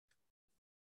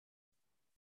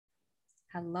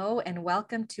Hello and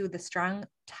welcome to the Strong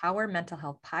Tower Mental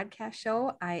Health Podcast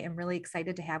Show. I am really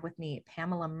excited to have with me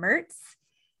Pamela Mertz.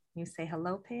 You say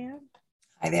hello, Pam.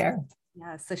 Hi there.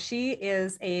 Yeah, so she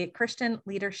is a Christian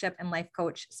leadership and life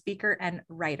coach, speaker, and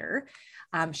writer.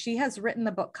 She has written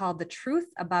the book called The Truth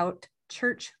About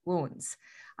Church Wounds,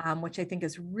 which I think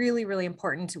is really, really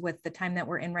important with the time that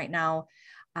we're in right now.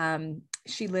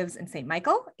 She lives in St.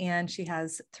 Michael and she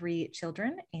has 3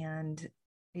 children, and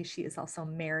she is also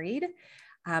married.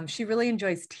 She really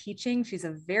enjoys teaching. She's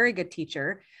a very good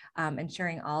teacher and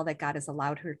sharing all that God has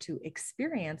allowed her to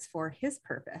experience for his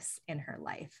purpose in her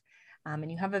life.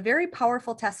 And you have a very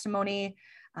powerful testimony.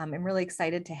 I'm really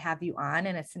excited to have you on,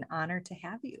 and it's an honor to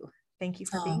have you. Thank you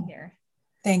for being here.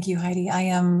 Thank you, Heidi. I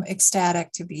am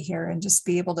ecstatic to be here and just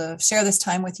be able to share this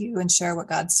time with you and share what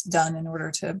God's done in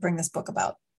order to bring this book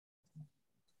about.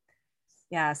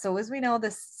 Yeah. So as we know,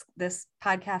 this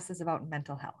podcast is about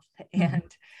mental health and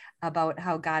about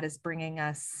how God is bringing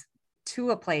us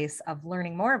to a place of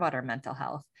learning more about our mental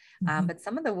health. But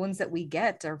some of the wounds that we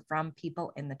get are from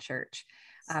people in the church.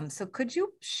 So could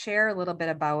you share a little bit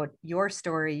about your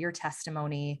story, your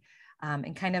testimony,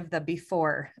 and kind of the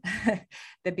before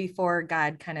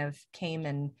God kind of came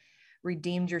and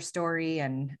redeemed your story,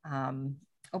 and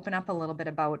open up a little bit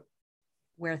about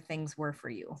where things were for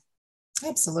you?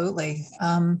 Absolutely.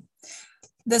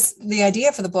 The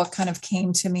idea for the book kind of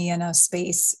came to me in a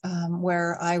space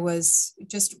where I was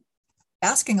just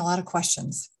asking a lot of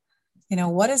questions. You know,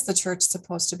 what is the church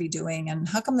supposed to be doing? And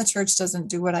how come the church doesn't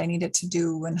do what I need it to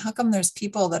do? And how come there's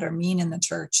people that are mean in the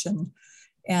church?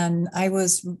 And I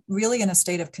was really in a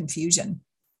state of confusion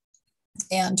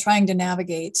and trying to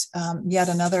navigate yet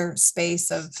another space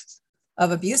of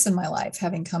abuse in my life,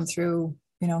 having come through,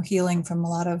 healing from a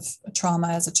lot of trauma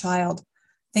as a child,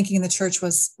 thinking the church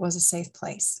was a safe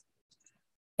place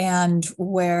and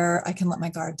where I can let my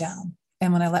guard down.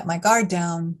 And when I let my guard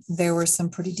down, there were some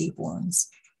pretty deep wounds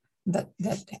that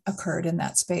occurred in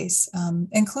that space,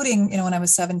 including, when I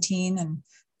was 17 and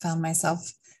found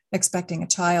myself expecting a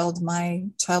child. My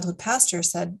childhood pastor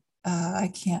said,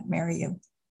 I can't marry you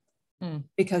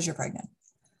because you're pregnant.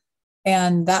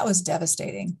 And that was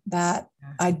devastating. That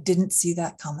I didn't see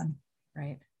that coming.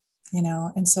 Right.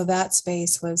 And so that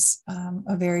space was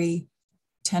a very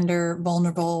tender,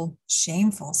 vulnerable,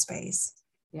 shameful space.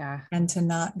 Yeah. And to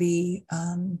not be,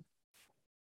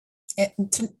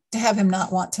 to have him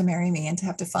not want to marry me and to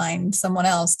have to find someone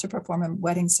else to perform a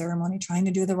wedding ceremony, trying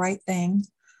to do the right thing.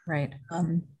 Right.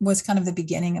 Was kind of the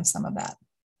beginning of some of that.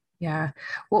 Yeah.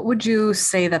 What would you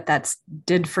say that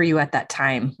did for you at that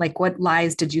time? Like, what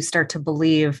lies did you start to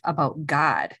believe about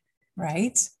God?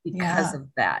 Right. Because of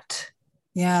that.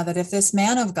 Yeah. That if this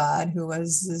man of God, who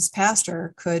was his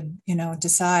pastor, could,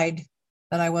 decide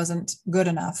that I wasn't good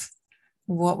enough,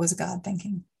 what was God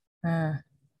thinking?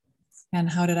 And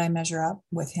how did I measure up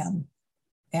with him?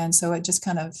 And so it just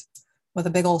kind of, with a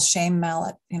big old shame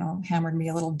mallet, hammered me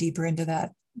a little deeper into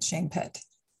that shame pit.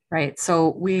 Right.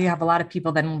 So we have a lot of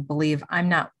people that believe I'm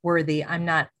not worthy. I'm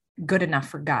not good enough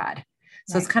for God.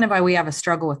 So It's kind of why we have a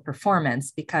struggle with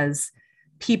performance, because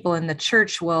people in the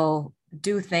church will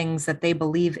do things that they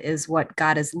believe is what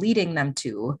God is leading them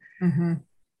to,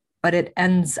 but it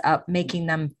ends up making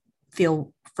them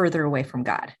feel further away from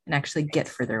God and actually get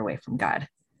further away from God.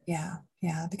 Yeah.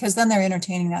 Yeah. Because then they're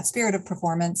entertaining that spirit of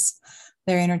performance.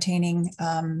 They're entertaining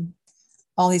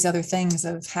all these other things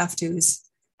of have-tos,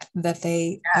 that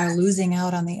they are losing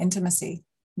out on the intimacy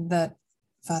that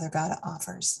Father God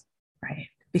offers. Right.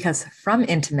 Because from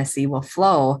intimacy will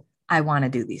flow, I want to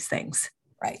do these things.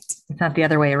 Right. It's not the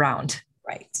other way around.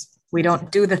 Right. We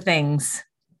don't do the things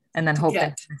and then hope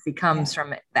that intimacy comes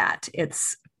from that.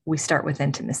 We start with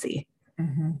intimacy.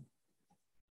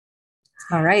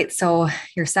 All right. So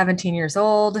you're 17 years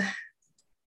old.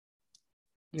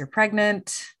 You're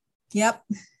pregnant. Yep.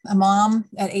 A mom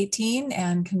at 18,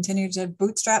 and continue to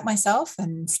bootstrap myself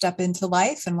and step into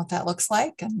life and what that looks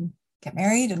like, and get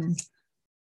married and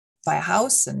buy a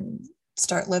house and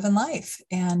start living life.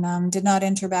 And did not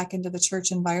enter back into the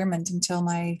church environment until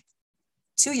my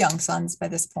 2 young sons by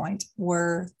this point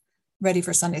were ready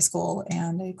for Sunday school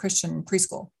and a Christian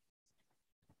preschool.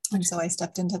 And so I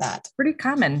stepped into that. Pretty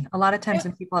common. A lot of times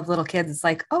when people have little kids, it's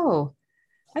like, oh,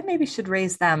 I maybe should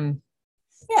raise them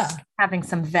having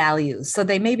some values. So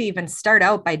they maybe even start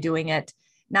out by doing it,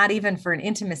 not even for an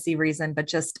intimacy reason, but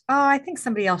just, I think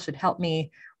somebody else should help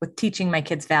me with teaching my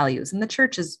kids values. And the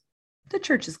church is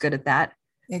good at that.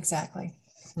 Exactly.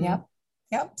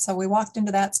 Yep. So we walked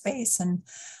into that space, and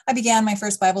I began my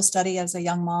first Bible study as a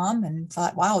young mom and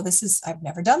thought, wow, I've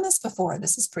never done this before.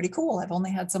 This is pretty cool. I've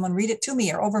only had someone read it to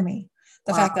me or over me.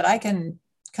 The fact that I can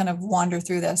kind of wander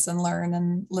through this and learn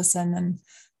and listen. And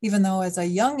even though as a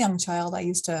young child, I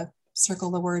used to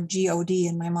circle the word God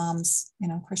in my mom's,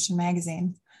 Christian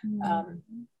magazine,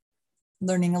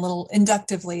 learning a little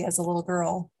inductively as a little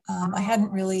girl. I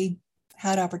hadn't really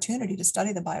had opportunity to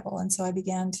study the Bible. And so I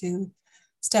began to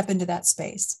step into that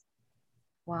space.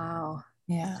 Wow.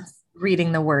 Yeah. Just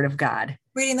reading the Word of God.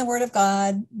 Reading the Word of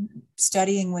God,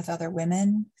 studying with other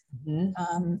women,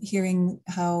 hearing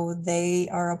how they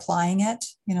are applying it.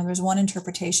 There's one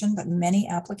interpretation, but many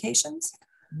applications.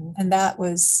 And that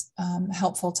was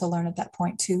helpful to learn at that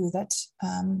point too, that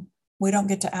we don't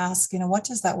get to ask, what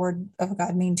does that Word of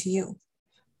God mean to you?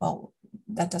 Well,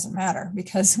 that doesn't matter,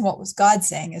 because what was God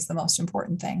saying is the most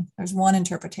important thing. There's one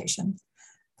interpretation,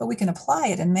 but we can apply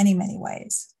it in many, many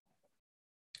ways.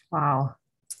 Wow.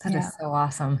 That is so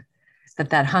awesome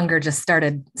that hunger just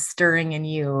started stirring in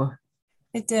you.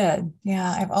 It did.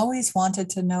 Yeah. I've always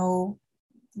wanted to know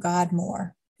God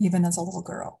more, even as a little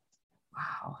girl.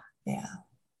 Wow. Yeah.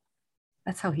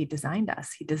 That's how he designed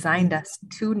us. He designed us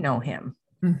to know him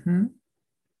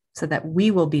so that we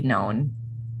will be known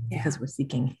because we're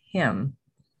seeking him.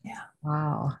 Yeah.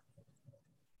 Wow.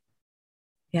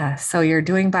 Yeah. So you're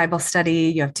doing Bible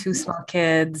study. You have two small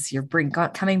kids. You're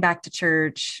coming back to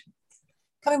church.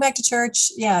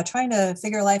 Yeah. Trying to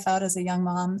figure life out as a young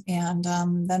mom. And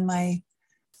then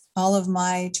all of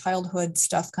my childhood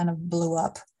stuff kind of blew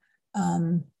up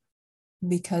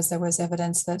because there was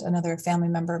evidence that another family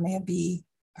member may be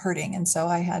hurting. And so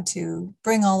I had to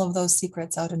bring all of those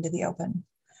secrets out into the open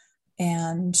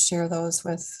and share those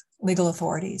with legal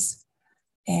authorities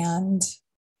and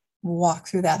walk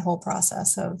through that whole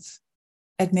process of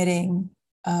admitting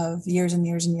of years and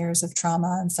years and years of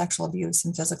trauma and sexual abuse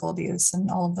and physical abuse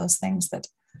and all of those things that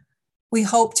we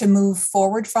hope to move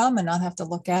forward from and not have to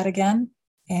look at again.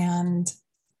 And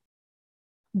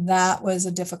that was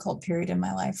a difficult period in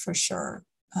my life for sure.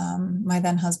 My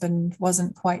then husband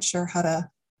wasn't quite sure how to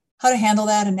handle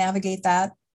that and navigate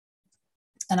that.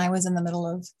 And I was in the middle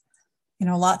of,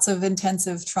 lots of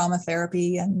intensive trauma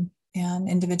therapy and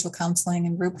individual counseling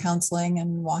and group counseling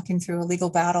and walking through a legal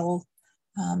battle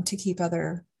to keep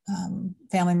other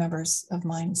family members of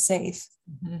mine safe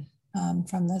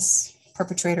from this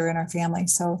perpetrator in our family.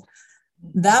 So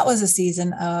that was a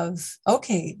season of,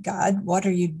 okay, God, what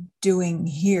are you doing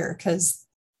here? Because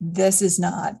this is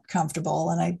not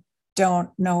comfortable. And I don't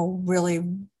know really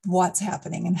what's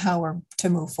happening and how we're to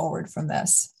move forward from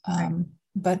this.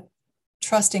 But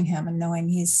trusting him and knowing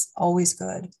he's always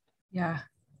good. Yeah.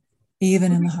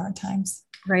 Even in the hard times.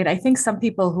 Right. I think some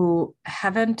people who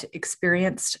haven't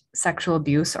experienced sexual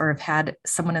abuse or have had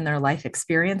someone in their life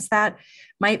experience that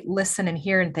might listen and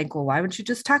hear and think, well, why would you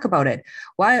just talk about it?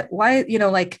 Why,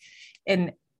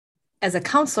 and as a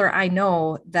counselor, I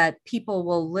know that people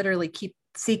will literally keep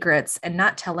secrets and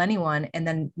not tell anyone. And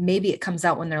then maybe it comes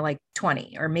out when they're like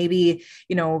 20, or maybe,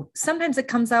 sometimes it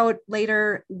comes out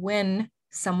later when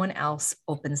someone else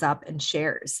opens up and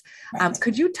shares. Right.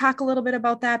 Could you talk a little bit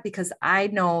about that? Because I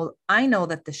know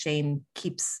that the shame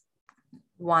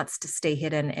wants to stay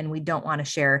hidden and we don't want to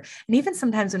share. And even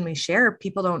sometimes when we share,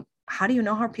 how do you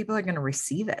know how people are going to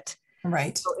receive it?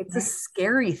 Right. So it's a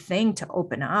scary thing to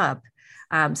open up.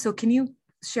 So can you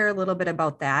share a little bit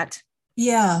about that?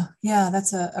 Yeah,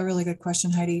 that's a really good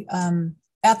question, Heidi.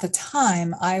 At the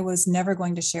time, I was never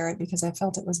going to share it because I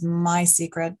felt it was my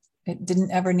secret. It didn't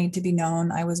ever need to be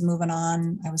known. I was moving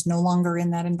on. I was no longer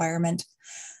in that environment.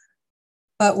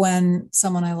 But when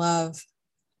someone I love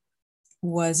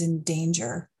was in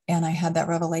danger and I had that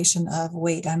revelation of,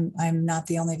 wait, I'm not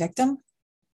the only victim.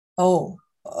 Oh,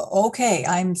 okay.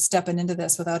 I'm stepping into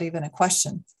this without even a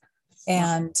question.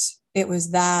 And it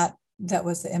was that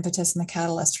was the impetus and the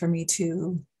catalyst for me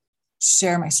to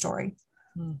share my story,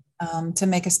 to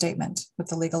make a statement with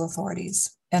the legal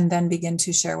authorities, and then begin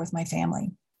to share with my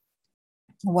family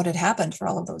what had happened for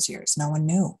all of those years. No one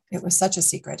knew. It was such a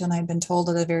secret. And I'd been told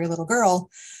as a very little girl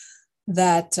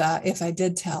that if I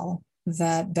did tell,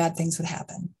 that bad things would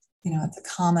happen. It's a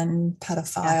common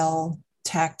pedophile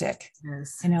tactic.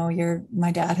 Yes.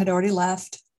 My dad had already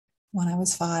left when I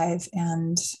was 5.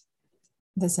 And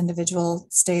this individual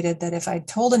stated that if I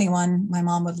told anyone, my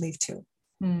mom would leave too,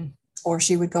 or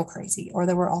she would go crazy, or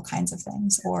there were all kinds of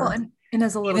things. Or and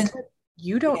as a little kid,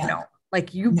 you don't know,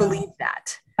 like you believe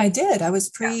that. I did. I was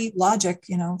pre-logic,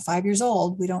 5 years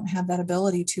old. We don't have that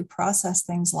ability to process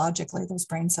things logically. Those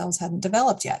brain cells hadn't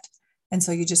developed yet. And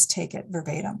so you just take it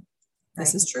verbatim.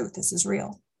 This is truth. This is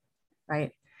real.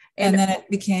 Right. And then it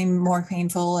became more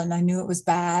painful and I knew it was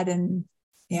bad. And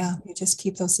you just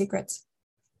keep those secrets.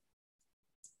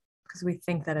 because we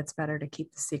think that it's better to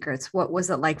keep the secrets. What was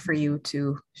it like for you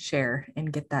to share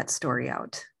and get that story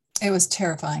out? It was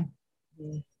terrifying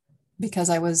because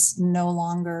I was no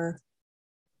longer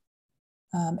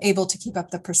able to keep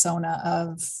up the persona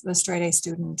of the straight A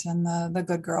student and the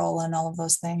good girl and all of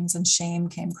those things. And shame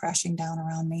came crashing down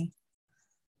around me.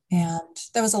 And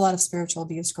there was a lot of spiritual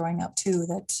abuse growing up too,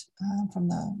 that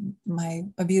my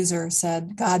abuser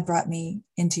said, God brought me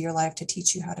into your life to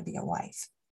teach you how to be a wife.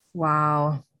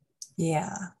 Wow.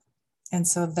 Yeah. And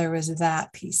so there was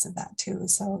that piece of that too.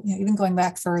 So, even going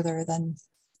back further than,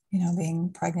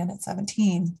 being pregnant at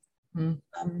 17,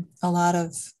 a lot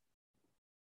of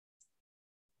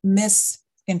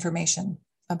misinformation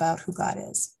about who God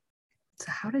is. So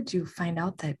how did you find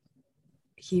out that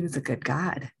he was a good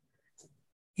God?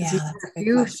 Yeah, that's a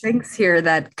few things here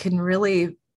that can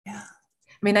really, yeah.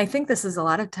 I mean, I think this is a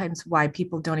lot of times why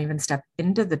people don't even step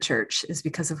into the church is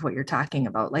because of what you're talking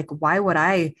about. Like, why would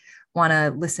I want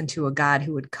to listen to a God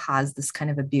who would cause this kind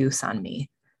of abuse on me?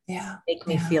 Yeah. Make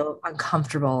me feel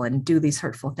uncomfortable and do these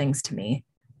hurtful things to me.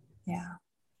 Yeah.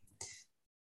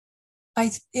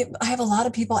 I have a lot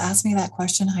of people ask me that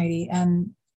question, Heidi,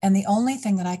 and the only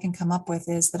thing that I can come up with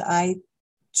is that I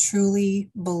truly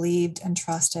believed and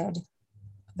trusted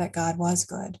that God was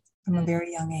good from a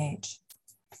very young age,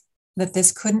 that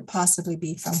this couldn't possibly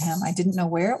be from him. I didn't know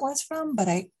where it was from, but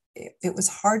it was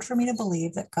hard for me to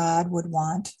believe that God would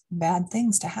want bad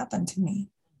things to happen to me.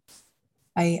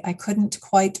 I couldn't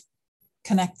quite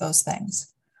connect those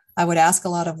things. I would ask a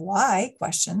lot of why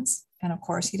questions. And of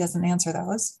course, he doesn't answer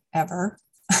those ever.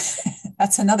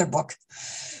 That's another book.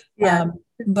 Yeah.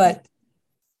 But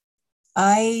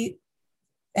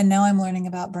now I'm learning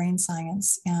about brain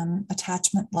science and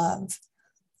attachment love.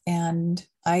 And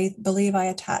I believe I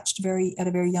attached at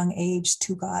a very young age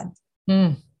to God.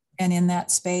 And in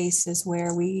that space is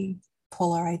where we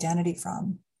pull our identity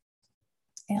from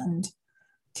and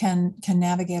can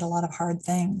navigate a lot of hard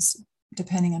things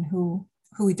depending on who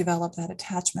we develop that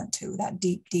attachment to, that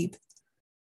deep, deep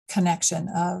connection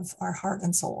of our heart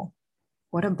and soul.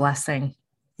 What a blessing.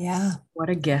 Yeah. What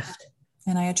a gift.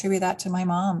 And I attribute that to my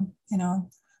mom,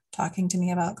 talking to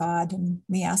me about God and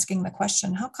me asking the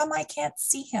question, how come I can't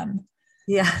see him?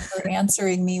 Yeah. Her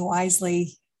answering me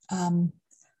wisely,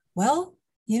 well,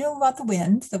 about the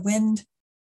wind,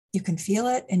 you can feel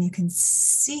it and you can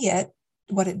see it,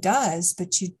 what it does,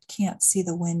 but you can't see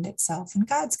the wind itself. And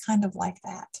God's kind of like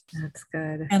that. That's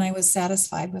good. And I was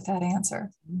satisfied with that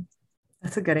answer.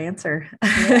 That's a good answer.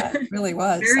 Yeah, it really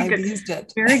was. Very good. I used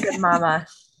it. Very good, Mama.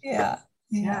 Yeah.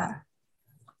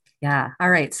 All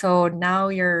right. So now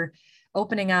you're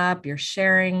opening up, you're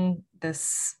sharing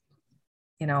this,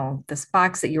 this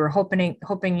box that you were hoping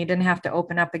you didn't have to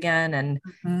open up again. And,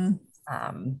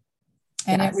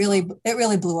 it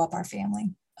really blew up our family.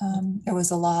 There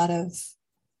was a lot of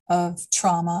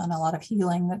trauma and a lot of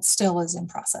healing that still is in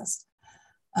process.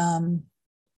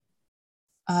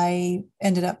 I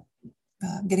ended up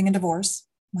getting a divorce.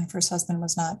 My first husband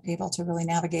was not able to really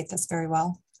navigate this very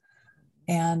well.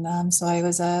 And so I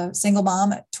was a single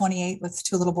mom at 28 with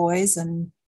 2 little boys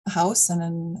and a house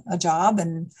and a job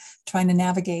and trying to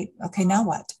navigate, okay, now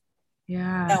what?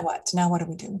 Yeah. Now what do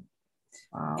we do?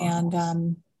 Wow.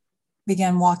 And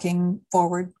began walking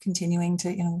forward, continuing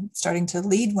to, starting to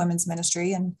lead women's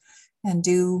ministry and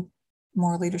do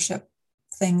more leadership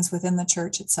things within the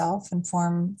church itself and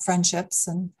form friendships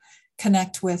and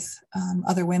connect with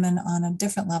other women on a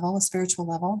different level, a spiritual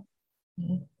level,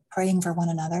 praying for one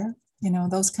another,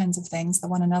 those kinds of things, the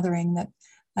one anothering that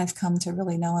I've come to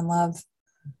really know and love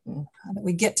that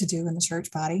we get to do in the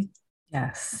church body.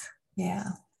 Yes.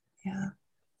 Yeah.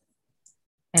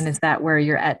 And is that where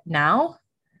you're at now?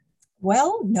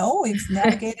 Well, no, we've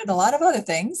navigated a lot of other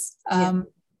things. I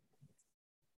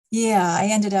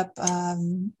ended up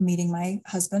meeting my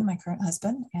current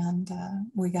husband, and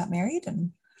we got married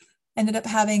and ended up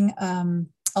having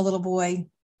a little boy,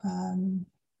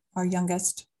 our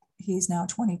youngest. He's now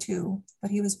 22,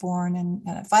 but he was born and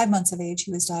at 5 months of age,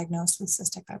 he was diagnosed with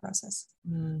cystic fibrosis,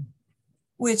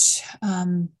 which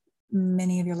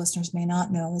many of your listeners may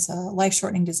not know is a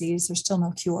life-shortening disease. There's still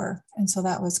no cure. And so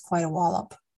that was quite a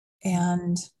wallop.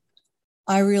 And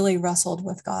I really wrestled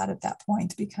with God at that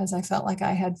point because I felt like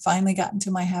I had finally gotten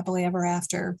to my happily ever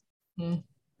after,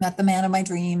 met the man of my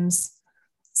dreams,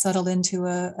 settled into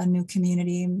a new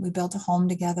community. We built a home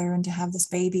together, and to have this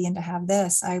baby and to have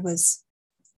this, I was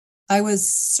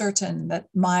certain that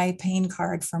my pain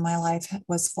card for my life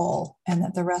was full and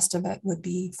that the rest of it would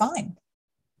be fine.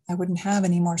 I wouldn't have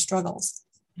any more struggles.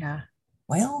 Yeah.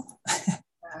 Well,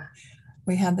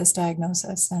 we had this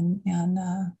diagnosis and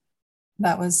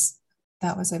that was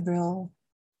a real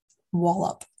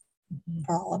wallop.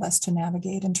 for all of us to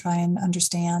navigate and try and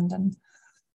understand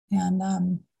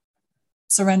and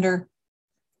surrender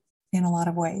in a lot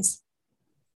of ways.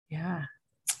 Yeah.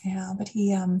 Yeah, but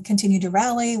he continued to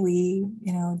rally. We,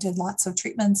 did lots of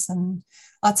treatments and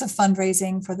lots of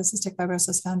fundraising for the Cystic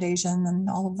Fibrosis Foundation and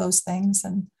all of those things.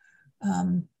 And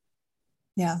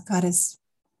God has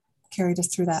carried us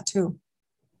through that too.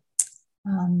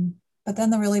 But then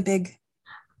the really big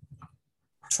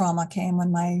trauma came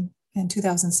when in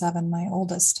 2007, my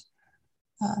oldest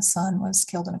son was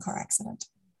killed in a car accident,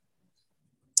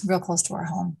 real close to our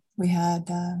home. We had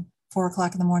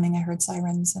 4:00 in the morning, I heard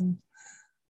sirens and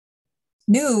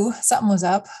knew something was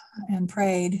up and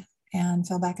prayed and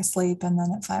fell back asleep. And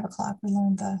then at 5:00, we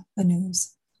learned the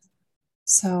news.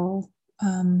 So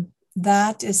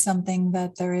that is something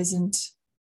that there isn't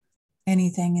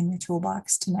anything in your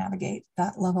toolbox to navigate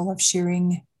that level of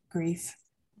shearing grief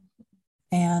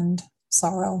and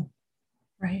sorrow,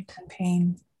 right, and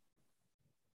pain.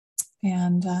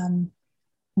 And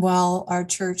while our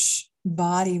church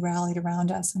body rallied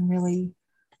around us and really,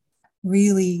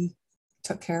 really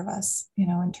took care of us,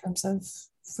 in terms of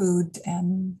food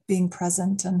and being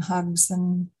present and hugs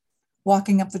and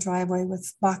walking up the driveway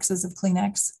with boxes of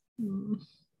Kleenex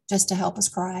just to help us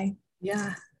cry.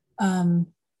 Yeah.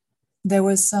 There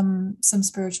was some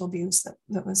spiritual abuse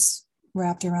that was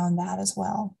wrapped around that as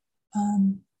well.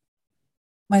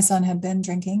 My son had been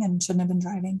drinking and shouldn't have been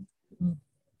driving.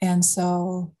 And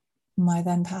so my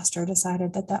then pastor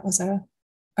decided that was a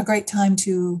great time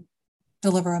to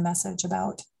deliver a message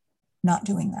about not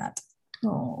doing that.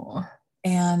 Oh.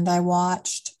 And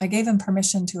I gave him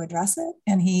permission to address it,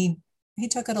 and he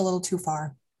took it a little too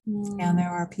far. And there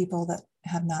are people that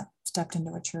have not stepped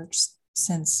into a church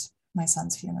since my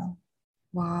son's funeral.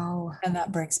 Wow. And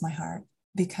that breaks my heart,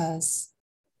 because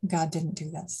God didn't do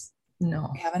this.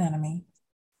 No. We have an enemy.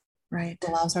 Right.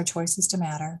 Who allows our choices to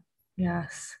matter.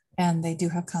 Yes. And they do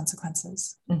have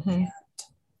consequences. Mm-hmm. And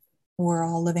we're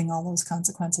all living all those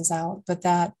consequences out. But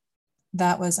that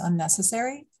was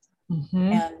unnecessary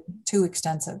and too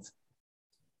extensive,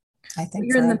 I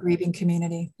think, for a grieving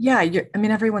community. Yeah.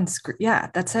 Everyone's,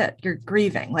 that's it. You're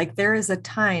grieving. Like, there is a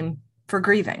time for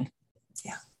grieving.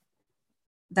 Yeah.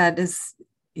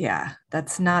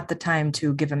 That's not the time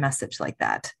to give a message like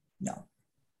that. No.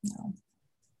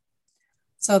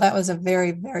 So that was a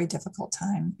very, very difficult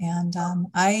time. And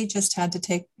I just had to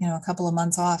take, a couple of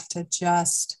months off to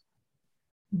just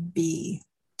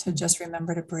just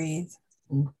remember to breathe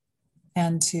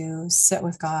and to sit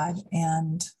with God.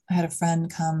 And I had a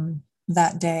friend come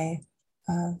that day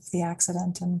of the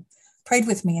accident and prayed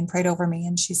with me and prayed over me.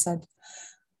 And she said,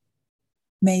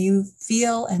 "May you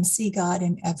feel and see God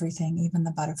in everything, even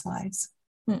the butterflies."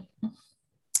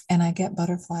 And I get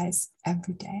butterflies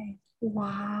every day.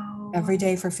 Wow. Every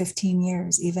day for 15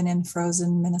 years, even in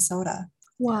frozen Minnesota.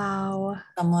 Wow.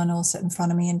 Someone will sit in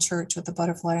front of me in church with a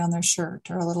butterfly on their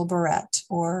shirt or a little barrette,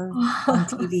 or on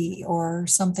TV, or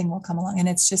something will come along. And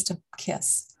it's just a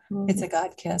kiss. It's a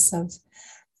God kiss of,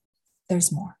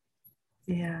 there's more.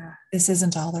 Yeah. This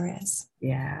isn't all there is.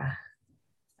 Yeah.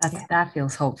 That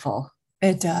feels hopeful.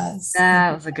 It does.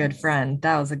 That was a good friend.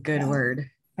 That was a good word.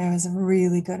 It was a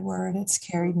really good word. It's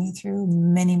carried me through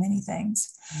many, many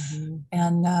things.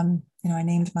 And, I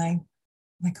named my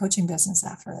coaching business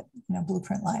after it,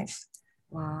 Blueprint Life.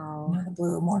 Wow. The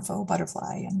blue morpho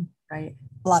butterfly, and right.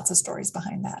 Lots of stories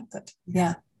behind that, but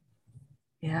yeah.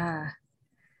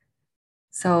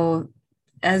 So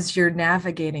as you're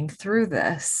navigating through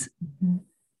this,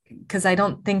 because I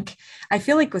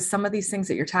feel like with some of these things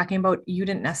that you're talking about, you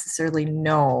didn't necessarily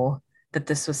know that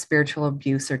this was spiritual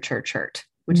abuse or church hurt.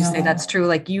 Would you say that's true?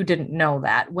 Like, you didn't know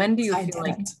that. When do you feel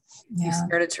like you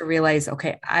started to realize,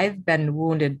 okay, I've been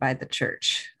wounded by the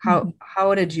church?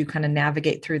 How did you kind of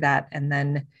navigate through that and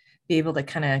then be able to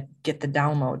kind of get the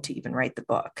download to even write the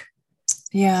book?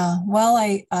 Yeah, well,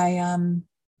 I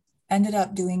ended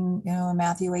up doing, a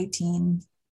Matthew 18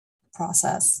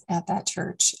 process at that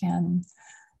church, and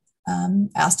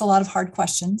asked a lot of hard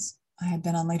questions. I had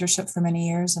been on leadership for many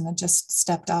years and had just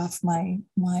stepped off my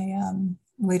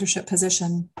leadership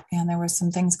position. And there were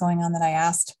some things going on that I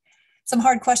asked some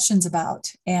hard questions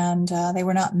about, and they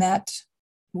were not met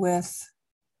with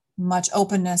much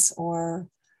openness or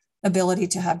ability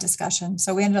to have discussion.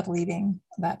 So we ended up leaving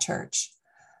that church.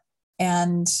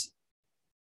 And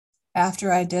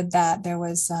after I did that, there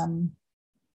was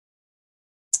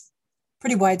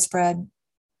pretty widespread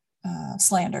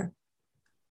slander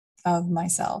of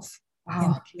myself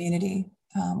in the community,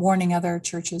 warning other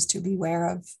churches to beware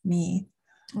of me.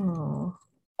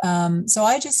 So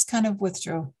I just kind of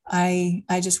withdrew. I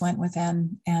just went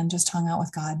within and just hung out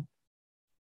with God.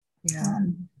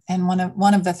 And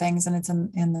one of the things, and it's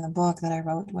in the book that I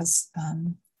wrote, was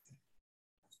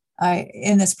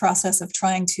in this process of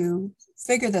trying to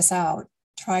figure this out,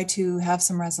 try to have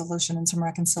some resolution and some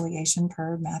reconciliation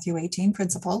per Matthew 18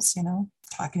 principles,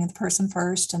 talking to the person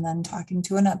first, and then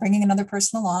bringing another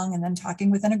person along, and then talking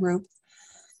within a group.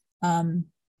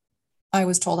 I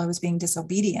was told I was being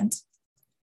disobedient,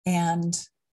 and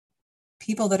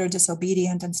people that are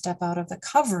disobedient and step out of the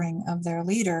covering of their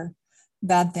leader,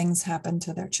 bad things happen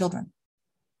to their children.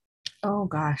 Oh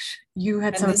gosh, you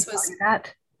had And this something was like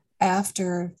that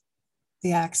after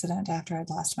the accident, after I'd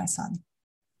lost my son.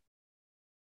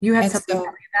 You had And something so,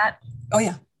 like that. oh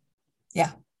yeah,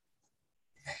 yeah,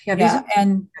 Yeah, yeah.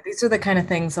 And these are the kind of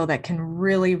things though that can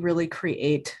really, really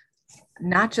create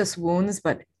not just wounds,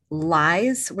 but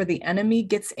lies where the enemy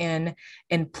gets in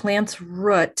and plants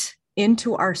root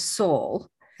into our soul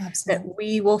that absolutely,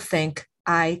 we will think,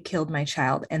 I killed my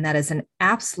child. And that is an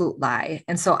absolute lie.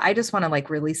 And so I just want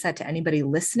to release that to anybody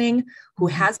listening who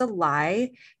has a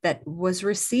lie that was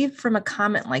received from a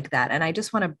comment like that. And I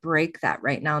just want to break that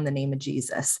right now in the name of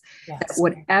Jesus. yes. That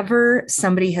whatever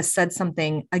somebody has said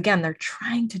something, again, they're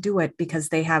trying to do it because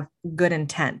they have good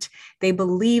intent. They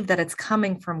believe that it's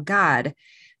coming from God,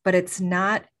 but it's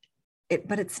not.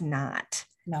 It's not.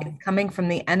 No. It's coming from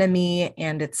the enemy,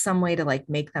 and it's some way to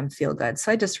make them feel good.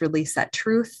 So I just release that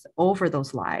truth over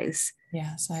those lies.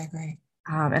 Yes, I agree.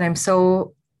 And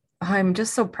I'm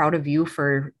just so proud of you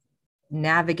for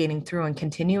navigating through and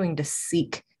continuing to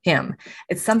seek him.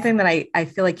 It's something that I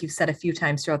feel like you've said a few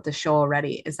times throughout the show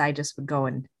already, is I just would go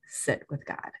and sit with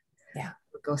God. Yeah.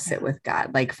 Go sit with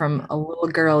God. From a little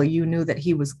girl, you knew that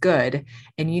he was good,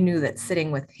 and you knew that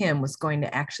sitting with him was going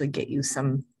to actually get you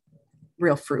some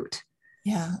real fruit.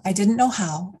 Yeah. I didn't know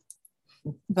how,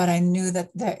 but I knew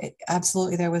that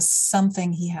absolutely there was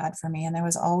something he had for me, and there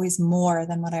was always more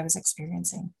than what I was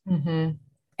experiencing. Mm-hmm.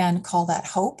 And call that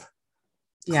hope,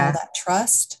 call that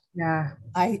trust. Yeah.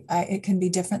 It can be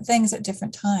different things at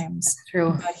different times. That's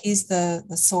true. But he's the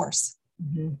source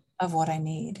of what I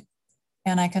need.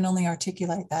 And I can only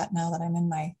articulate that now that I'm in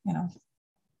my,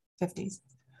 50s.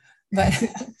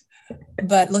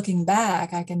 But looking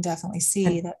back, I can definitely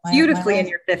see that beautifully in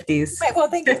your 50s. Well,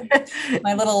 thank you.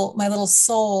 my little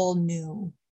soul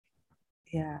knew.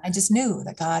 Yeah. I just knew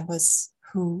that God was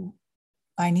who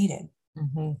I needed.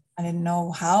 Mm-hmm. I didn't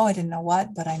know how, I didn't know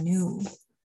what, but I knew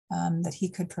that he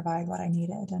could provide what I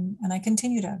needed. And I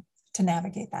continue to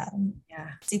navigate that and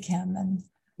seek him and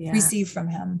receive from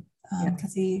him.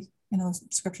 Because he,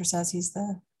 scripture says he's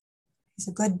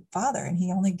a good father, and he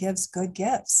only gives good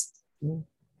gifts. Mm.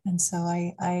 And so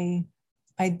I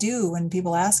do, when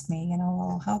people ask me,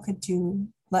 well, how could you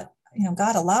let,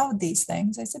 God allowed these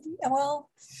things? I said, well,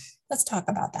 let's talk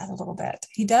about that a little bit.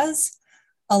 He does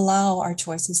allow our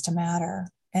choices to matter,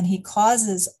 and he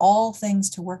causes all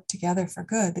things to work together for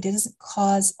good, but he doesn't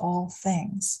cause all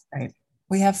things. Right.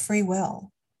 We have free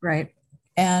will. Right.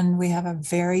 And we have a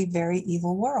very, very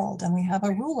evil world, and we have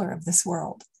a ruler of this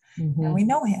world, and we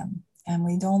know him, and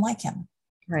we don't like him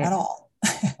at all.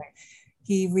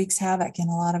 He wreaks havoc in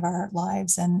a lot of our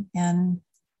lives, and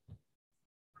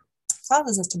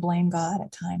causes us to blame God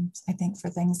at times, I think, for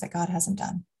things that God hasn't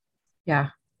done. Yeah.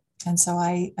 And so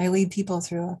I lead people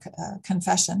through a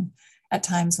confession at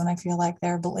times when I feel like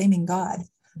they're blaming God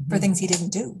for things he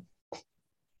didn't do,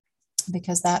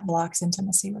 because that blocks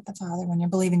intimacy with the Father. When you're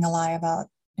believing a lie about,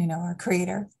 our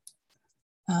Creator,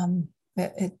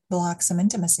 it blocks some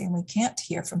intimacy, and we can't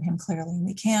hear from him clearly, and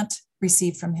we can't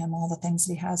receive from him all the things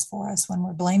that he has for us when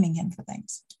we're blaming him for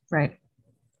things. Right.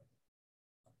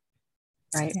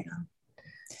 Right. Yeah.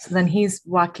 So then he's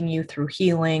walking you through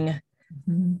healing,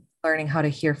 learning how to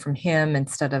hear from him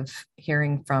instead of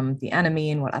hearing from the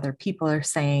enemy and what other people are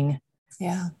saying.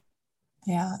 Yeah.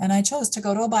 Yeah. And I chose to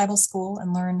go to a Bible school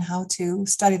and learn how to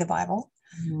study the Bible.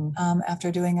 After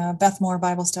doing a Beth Moore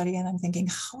Bible study. And I'm thinking,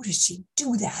 how does she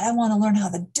do that? I want to learn how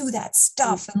to do that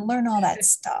stuff and learn all that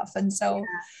stuff. And so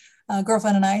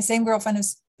girlfriend and I, same girlfriend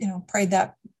who's, prayed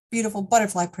that beautiful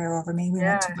butterfly prayer over me. We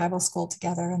went to Bible school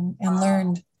together and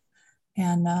learned,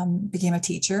 and became a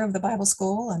teacher of the Bible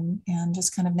school, and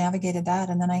just kind of navigated that.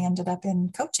 And then I ended up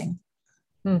in coaching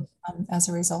as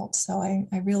a result. So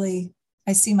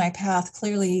I see my path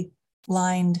clearly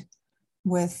lined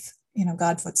with,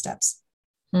 God footsteps.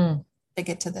 To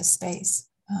get to this space,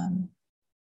 and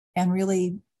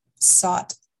really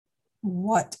sought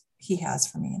what he has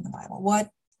for me in the Bible.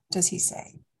 What does he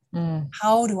say?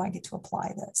 How do I get to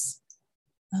apply this?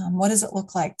 What does it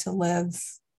look like to live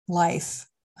life?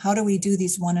 How do we do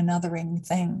these one anothering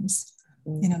things?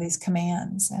 These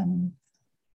commands, and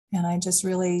I just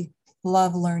really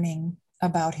love learning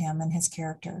about him and his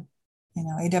character.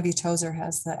 A.W. Tozer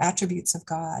has the attributes of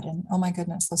God, and oh my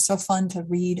goodness, they're so fun to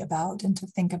read about and to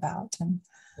think about. And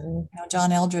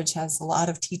John Eldridge has a lot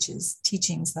of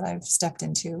teachings that I've stepped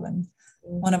into, and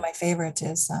one of my favorite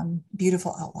is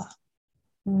Beautiful Outlaw,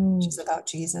 which is about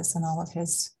Jesus and all of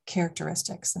his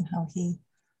characteristics and how he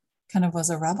kind of was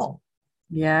a rebel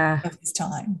of his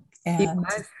time. And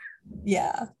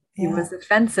he was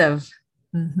offensive.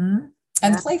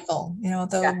 And playful,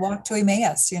 the walk to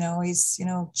Emmaus, he's,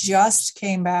 just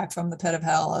came back from the pit of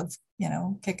hell of,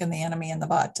 kicking the enemy in the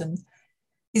butt. And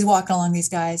he's walking along these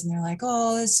guys and they're like,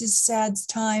 oh, this is sad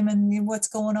time. And what's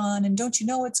going on? And don't you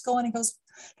know what's going on? He goes,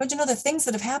 don't you know the things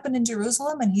that have happened in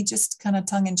Jerusalem? And he just kind of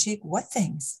tongue in cheek, what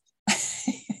things?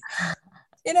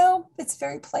 It's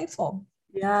very playful.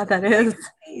 Yeah, that is.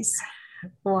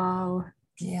 Wow.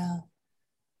 Yeah.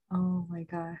 Oh my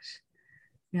gosh.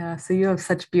 Yeah. So you have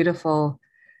such beautiful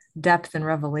depth and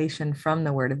revelation from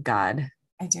the Word of God.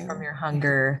 I do. From your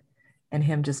hunger and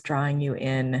him just drawing you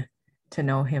in to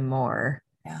know him more.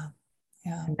 Yeah.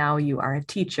 Yeah. And now you are a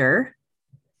teacher.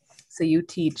 So you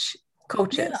teach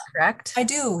coaches, correct? I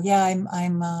do. Yeah.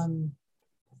 I'm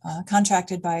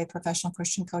contracted by Professional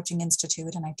Christian Coaching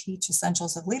Institute, and I teach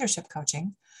essentials of leadership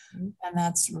coaching. And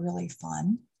that's really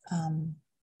fun.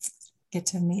 Get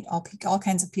to meet all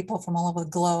kinds of people from all over the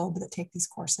globe that take these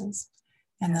courses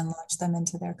and then launch them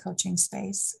into their coaching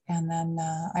space. And then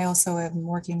I also am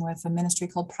working with a ministry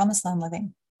called Promised Land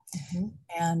Living.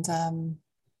 And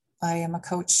I am a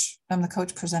coach. I'm the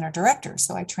coach presenter director.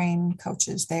 So I train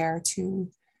coaches there to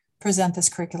present this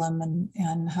curriculum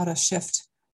and how to shift,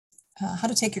 how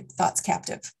to take your thoughts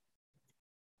captive.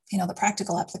 The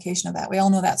practical application of that. We all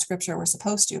know that scripture, we're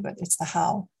supposed to, but it's the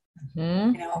how.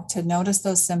 To notice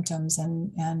those symptoms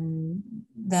and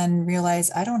then realize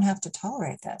I don't have to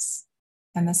tolerate this.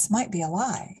 And this might be a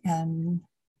lie. And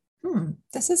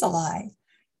this is a lie.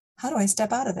 How do I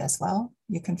step out of this? Well,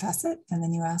 you confess it, and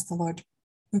then you ask the Lord to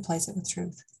replace it with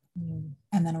truth,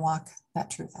 and then walk that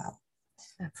truth out.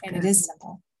 And it is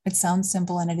simple. It sounds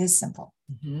simple, and it is simple,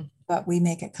 but we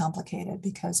make it complicated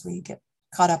because we get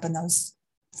caught up in those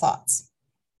thoughts.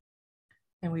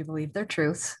 And we believe they're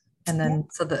truths. And then,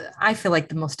 I feel like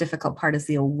the most difficult part is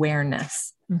the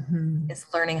awareness, is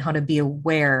learning how to be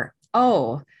aware.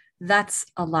 Oh, that's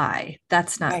a lie.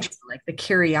 That's not true. Like the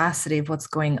curiosity of what's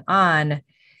going on.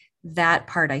 That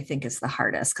part I think is the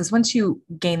hardest, because once you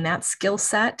gain that skill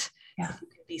set, you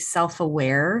can be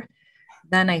self-aware,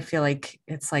 then I feel like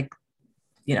it's like,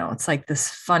 it's like this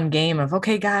fun game of,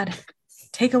 okay, God,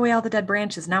 take away all the dead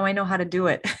branches. Now I know how to do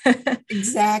it.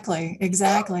 Exactly.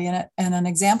 And an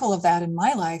example of that in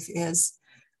my life is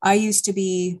I used to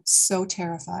be so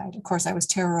terrified. Of course, I was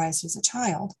terrorized as a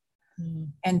child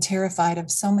and terrified of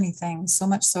so many things, so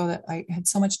much so that I had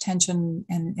so much tension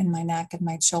in my neck and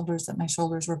my shoulders that my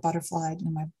shoulders were butterflied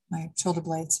and my shoulder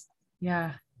blades.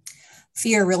 Yeah.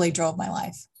 Fear really drove my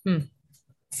life.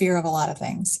 Fear of a lot of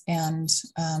things. And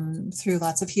through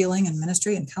lots of healing and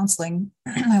ministry and counseling,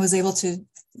 I was able to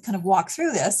kind of walk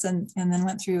through this and then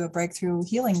went through a breakthrough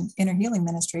inner healing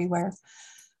ministry where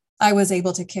I was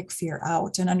able to kick fear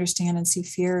out and understand and see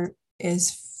fear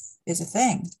is a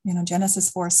thing.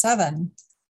 Genesis 4:7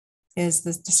 is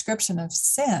the description of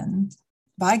sin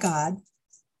by God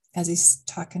as he's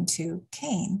talking to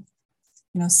Cain.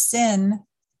 Sin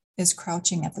is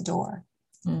crouching at the door.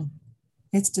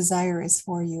 Its desire is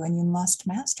for you, and you must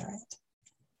master it.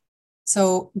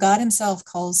 So God himself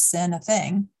calls sin a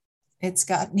thing. It's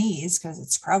got knees because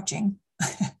it's crouching.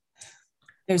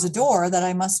 There's a door that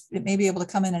it may be able to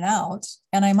come in and out,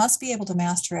 and I must be able to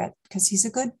master it because he's a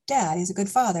good dad. He's a good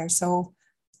father. So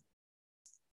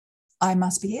I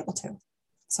must be able to.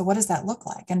 So what does that look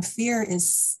like? And fear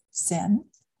is sin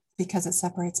because it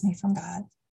separates me from God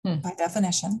by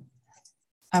definition.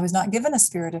 I was not given a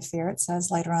spirit of fear, it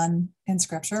says later on in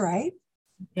scripture, right?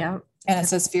 Yeah. And it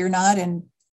says, fear not, in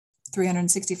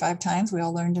 365 times, we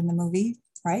all learned in the movie,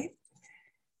 right?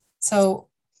 So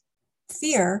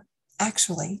fear,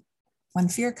 actually, when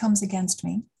fear comes against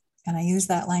me, and I use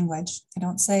that language, I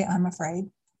don't say I'm afraid,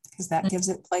 because that gives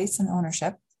it place and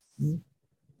ownership,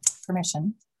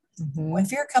 permission. When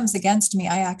fear comes against me,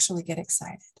 I actually get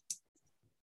excited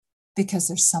because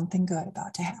there's something good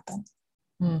about to happen.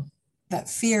 That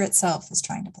fear itself is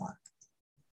trying to block.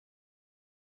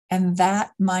 And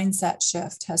that mindset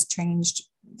shift has changed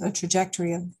the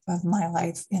trajectory of my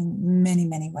life in many,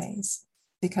 many ways.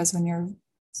 Because when you're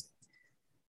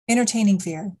entertaining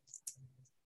fear,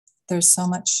 there's so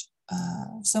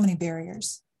many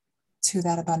barriers to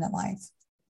that abundant life.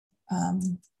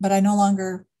 But I no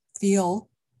longer feel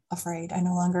afraid. I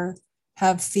no longer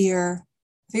have fear.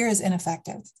 Fear is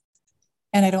ineffective.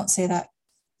 And I don't say that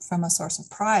from a source of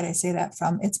pride. I say that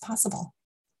from it's possible.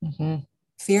 Mm-hmm.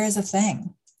 Fear is a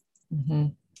thing. Mm-hmm.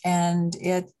 And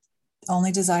it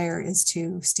only desire is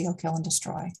to steal, kill, and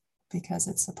destroy, because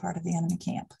it's a part of the enemy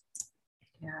camp.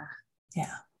 Yeah.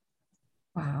 Yeah.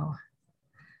 Wow.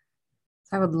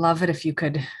 I would love it if you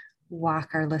could walk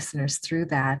our listeners through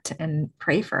that and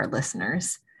pray for our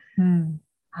listeners.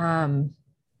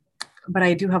 But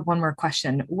I do have one more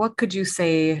question. What could you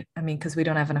say? I mean, because we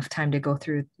don't have enough time to go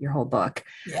through your whole book.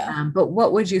 Yeah. But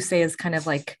what would you say is kind of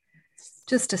like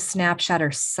just a snapshot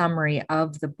or summary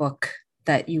of the book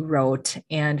that you wrote,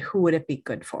 and who would it be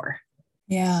good for?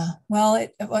 Yeah. Well,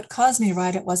 what caused me to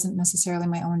write it wasn't necessarily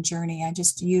my own journey. I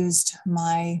just used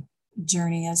my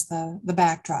journey as the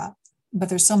backdrop. But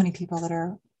there's so many people that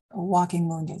are walking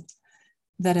wounded,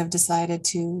 that have decided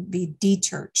to be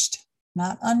de-churched,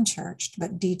 not unchurched,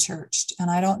 but de-churched. And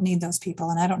I don't need those people,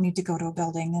 and I don't need to go to a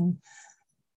building. And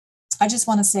I just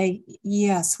want to say,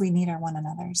 yes, we need our one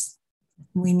another's.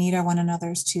 We need our one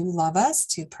another's to love us,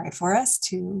 to pray for us,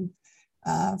 to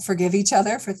forgive each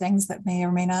other for things that may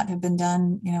or may not have been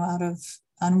done, out of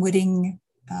unwitting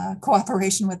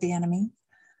cooperation with the enemy.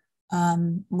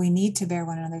 We need to bear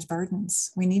one another's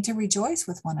burdens. We need to rejoice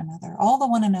with one another. All the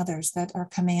one another's that are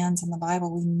commands in the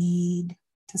Bible, we need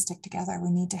to stick together. We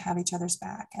need to have each other's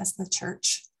back as the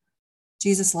church.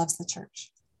 Jesus loves the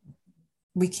church.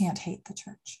 We can't hate the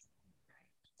church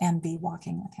and be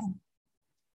walking with him.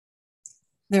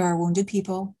 There are wounded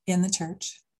people in the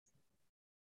church,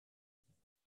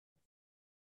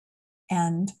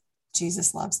 and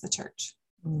Jesus loves the church.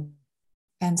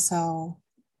 And so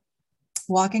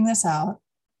walking this out,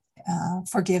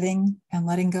 forgiving and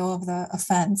letting go of the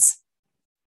offense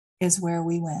is where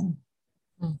we win.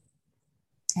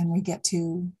 And we get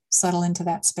to settle into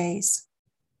that space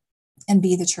and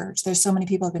be the church. There's so many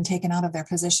people have been taken out of their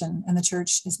position, and the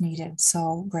church is needed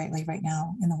so greatly right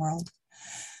now in the world.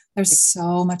 There's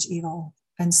so much evil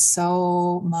and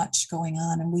so much going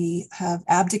on, and we have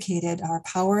abdicated our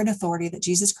power and authority that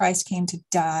Jesus Christ came to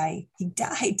die. He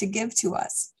died to give to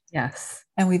us. Yes.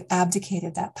 And we've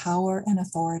abdicated that power and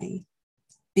authority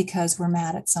because we're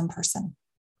mad at some person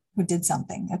who did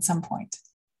something at some point.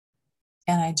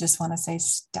 And I just want to say,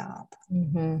 stop,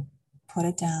 put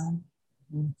it down,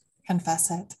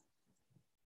 confess it,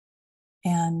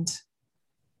 and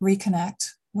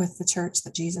reconnect with the church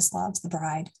that Jesus loves, the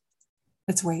bride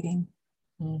that's waiting,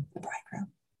 the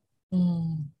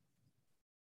bridegroom.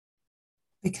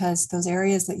 Because those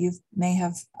areas that you may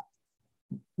have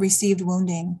received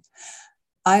wounding,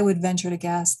 I would venture to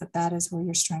guess that that is where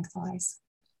your strength lies.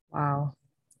 Wow.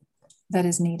 That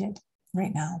is needed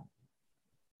right now.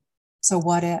 So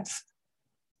what if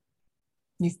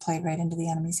you've played right into the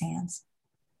enemy's hands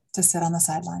to sit on the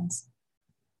sidelines?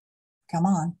 Come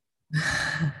on.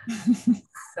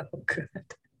 So good.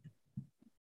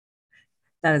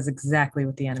 That is exactly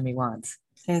what the enemy wants.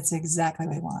 It's exactly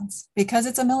what he wants, because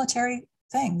it's a military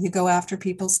thing. You go after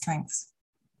people's strengths.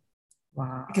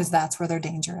 Wow. Because that's where they're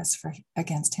dangerous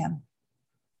against him.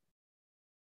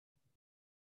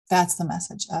 That's the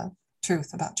message of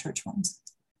truth about church wounds.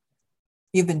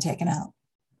 You've been taken out.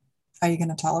 Are you going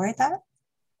to tolerate that? Or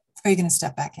are you going to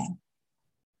step back in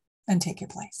and take your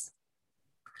place?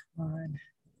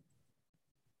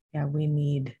 Yeah, we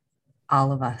need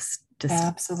all of us to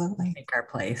absolutely take our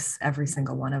place. Every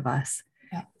single one of us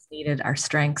is needed. Our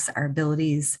strengths, our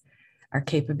abilities, our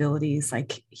capabilities,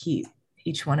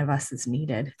 each one of us is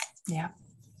needed. Yeah.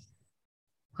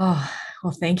 Oh,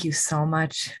 well, thank you so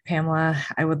much, Pamela.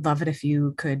 I would love it if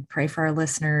you could pray for our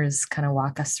listeners, kind of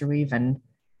walk us through even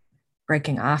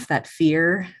breaking off that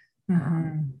fear.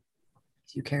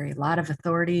 You carry a lot of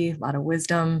authority, a lot of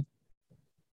wisdom.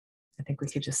 I think we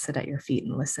could just sit at your feet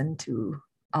and listen to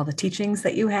all the teachings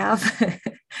that you have.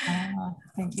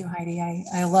 Thank you, Heidi.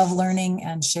 I love learning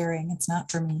and sharing. It's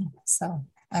not for me. So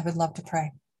I would love to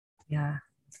pray. Yeah.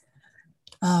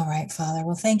 All right, Father.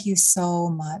 Well, thank you so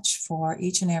much for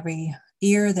each and every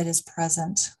ear that is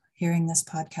present, hearing this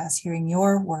podcast, hearing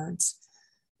your words,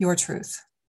 your truth.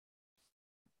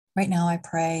 Right now, I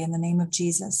pray in the name of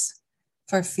Jesus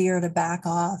for fear to back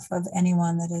off of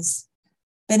anyone that has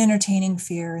been entertaining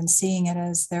fear and seeing it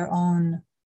as their own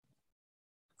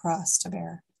cross to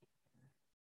bear.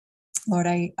 Lord,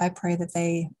 I pray that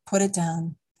they put it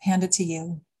down, hand it to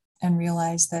you, and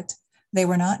realize that they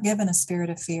were not given a spirit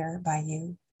of fear by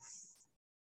you,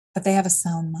 but they have a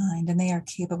sound mind and they are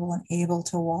capable and able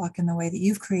to walk in the way that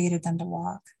you've created them to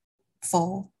walk,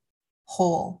 full,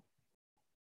 whole,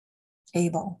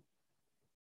 able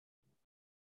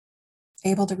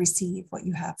to receive what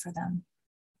you have for them.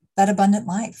 That abundant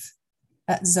life,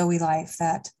 that Zoe life,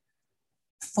 that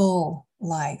full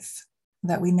life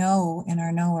that we know in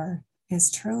our knower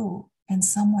is true. And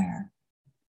somewhere,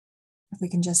 if we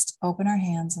can just open our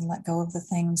hands and let go of the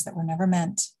things that were never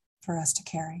meant for us to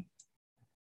carry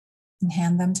and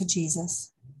hand them to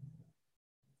Jesus,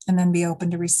 and then be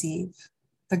open to receive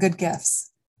the good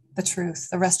gifts, the truth,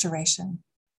 the restoration,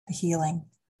 the healing.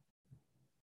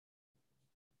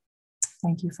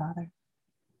 Thank you, Father.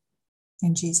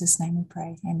 In Jesus' name we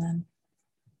pray. Amen.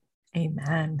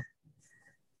 Amen.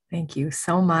 Thank you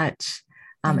so much.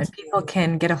 And people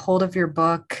can get a hold of your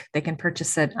book. They can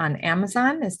purchase it on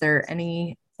Amazon. Is there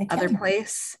any other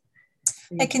place?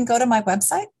 They can go to my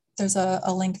website. There's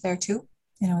a link there too.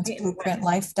 It's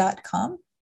blueprintlife.com.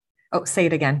 Oh, say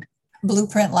it again.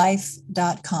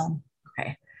 Blueprintlife.com.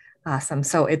 Okay. Awesome.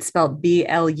 So it's spelled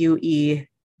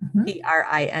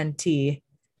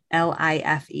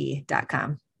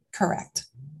BLUEPRINTLIFE.com. Correct.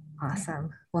 Awesome.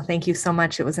 Well, thank you so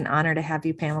much. It was an honor to have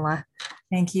you, Pamela.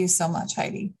 Thank you so much,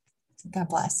 Heidi. God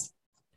bless.